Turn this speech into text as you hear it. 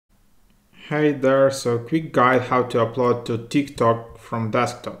Hey there, so quick guide how to upload to TikTok from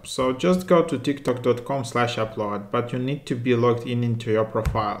desktop. So just go to tiktok.com/upload, but you need to be logged in into your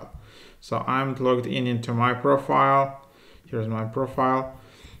profile. So I'm logged in into my profile. Here's my profile.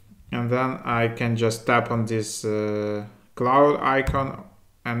 And then I can just tap on this cloud icon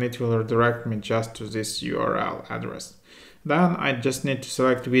and it will redirect me just to this URL address. Then I just need to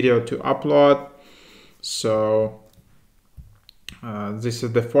select video to upload. So this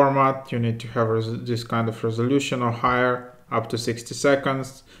is the format. You need to have this kind of resolution or higher, up to 60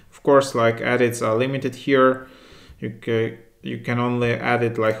 seconds. Of course, like edits are limited here. You can only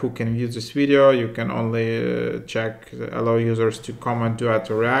edit like who can view this video. You can only allow users to comment, duet,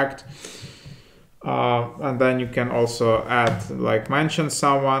 or react. And then you can also add like mention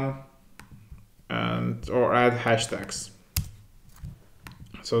someone or add hashtags.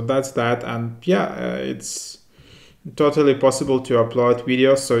 So that's that. And yeah, it's totally possible to upload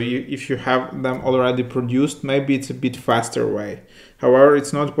videos. So if you have them already produced, maybe it's a bit faster way. However,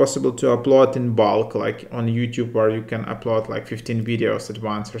 it's not possible to upload in bulk like on YouTube, where you can upload like 15 videos at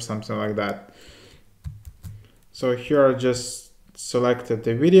once or something like that. So here I just selected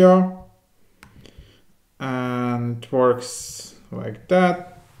the video and it works like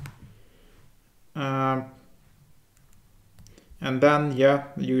that. And then yeah,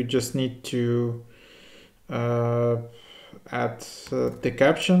 you just need to add the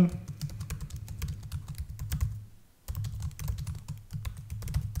caption.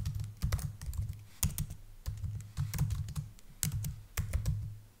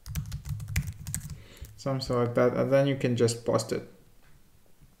 Something like that, and then you can just post it.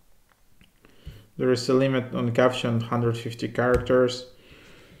 There is a limit on caption, 150 characters,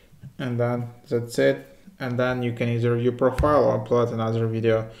 and then that's it. And then you can either view profile or upload another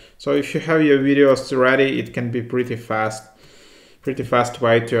video. So if you have your videos ready, it can be pretty fast way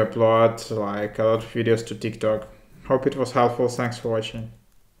to upload like a lot of videos to TikTok. Hope it was helpful. Thanks for watching.